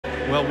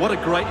Well, what a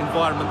great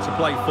environment to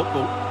play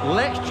football.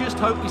 Let's just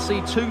hope we see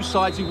two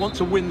sides who want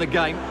to win the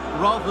game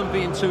rather than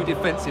being too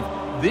defensive.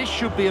 This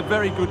should be a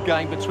very good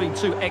game between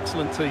two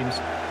excellent teams.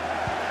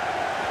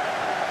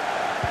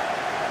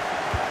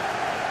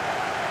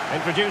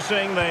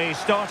 Introducing the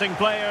starting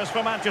players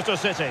for Manchester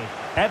City.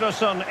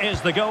 Ederson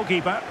is the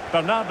goalkeeper.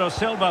 Bernardo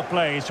Silva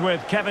plays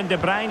with Kevin De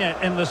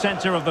Bruyne in the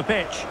centre of the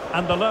pitch.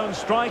 And the lone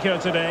striker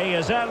today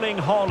is Erling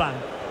Haaland.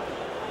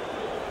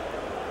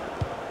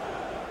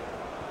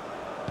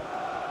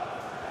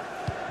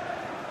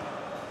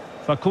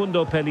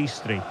 Facundo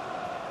Pellistri.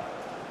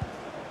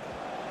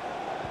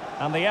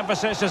 And the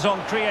emphasis is on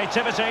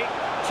creativity.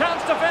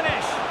 Chance to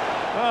finish.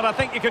 Well, I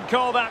think you could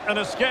call that an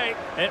escape.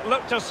 It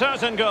looked a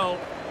certain goal.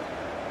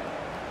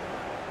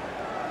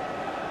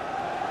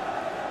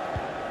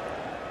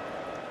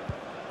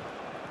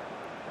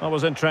 Well, it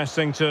was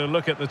interesting to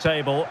look at the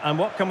table, and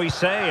what can we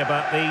say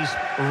about these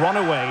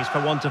runaways,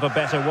 for want of a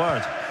better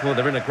word? Well,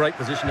 they're in a great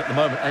position at the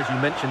moment, as you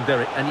mentioned,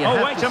 Derek. And you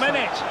have wait a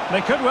minute.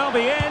 They could well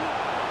be in.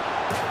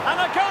 And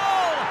a goal!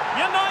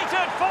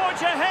 United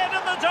forge ahead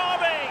in the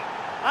derby.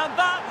 And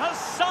that has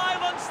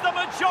silenced the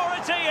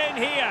majority in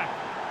here.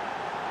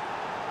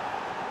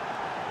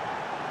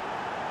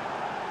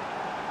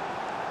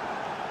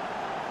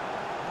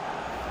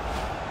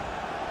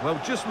 Well,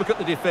 just look at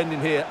the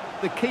defending here.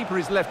 The keeper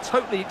is left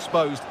totally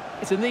exposed.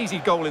 It's an easy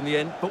goal in the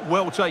end, but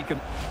well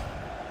taken.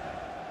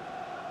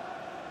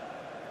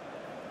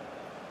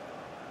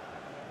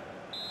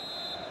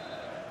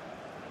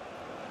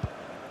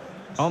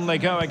 On they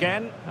go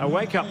again. A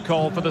wake-up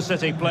call for the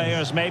City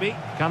players, maybe.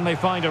 Can they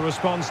find a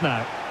response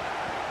now?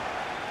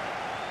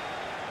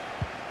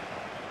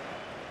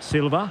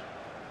 Silva.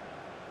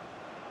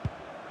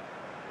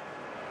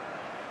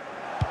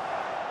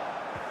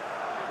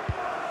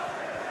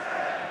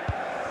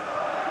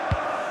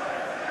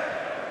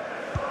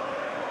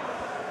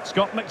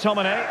 Scott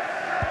McTominay.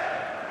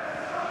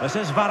 This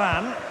is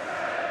Varane.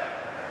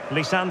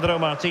 Lisandro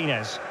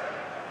Martinez.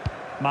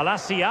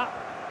 Malacia.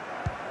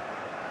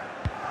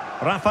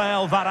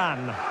 Rafael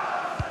Varane.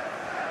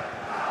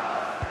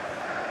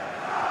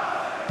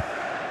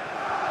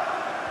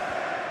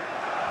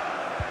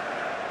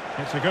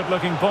 It's a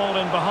good-looking ball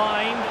in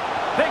behind.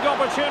 Big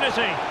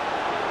opportunity.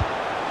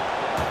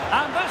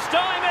 And this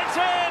time it's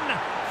in.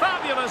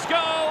 Fabulous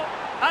goal.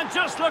 And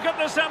just look at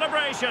the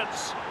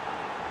celebrations.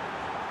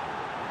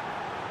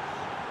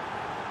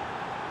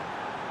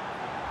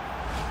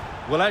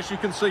 Well, as you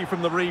can see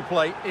from the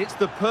replay, it's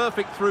the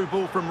perfect through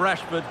ball from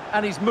Rashford,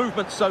 and his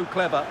movement's so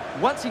clever.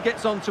 Once he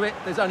gets onto it,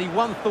 there's only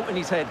one thought in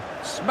his head: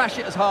 smash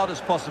it as hard as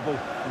possible.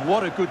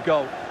 What a good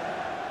goal.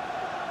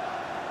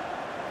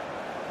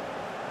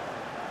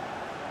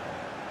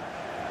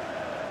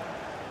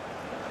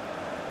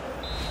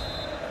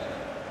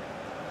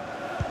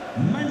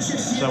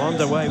 So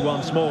underway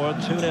once more,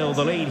 2-0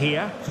 the lead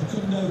here.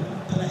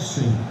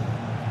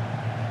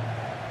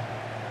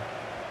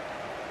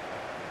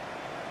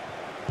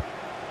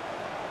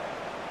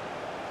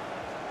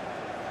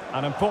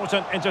 An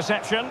important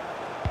interception.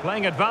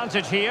 Playing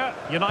advantage here.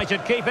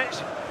 United keep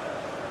it.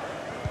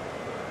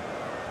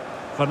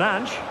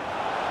 Fernandes.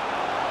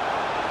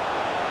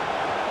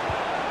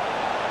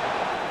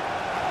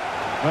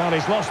 Well,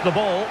 he's lost the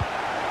ball.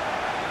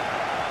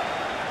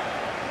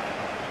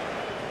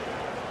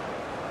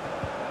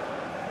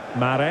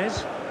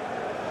 Mahrez.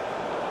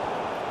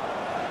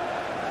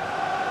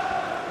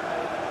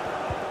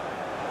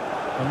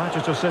 And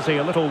Manchester City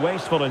a little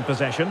wasteful in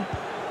possession.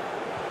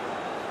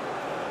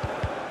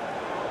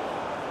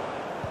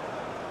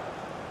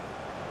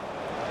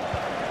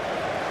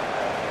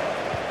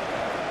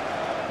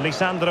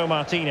 Lisandro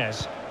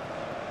Martinez.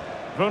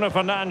 Bruno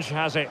Fernandes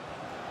has it.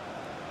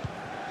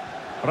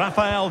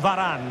 Rafael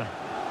Varane.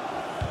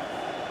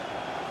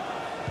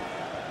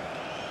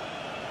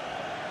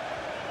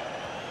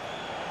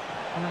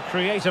 And a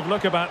creative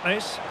look about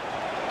this.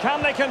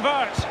 Can they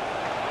convert?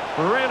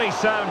 Really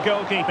sound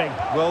goalkeeping.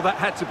 Well, that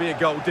had to be a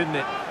goal, didn't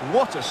it?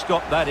 What a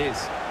stop that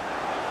is.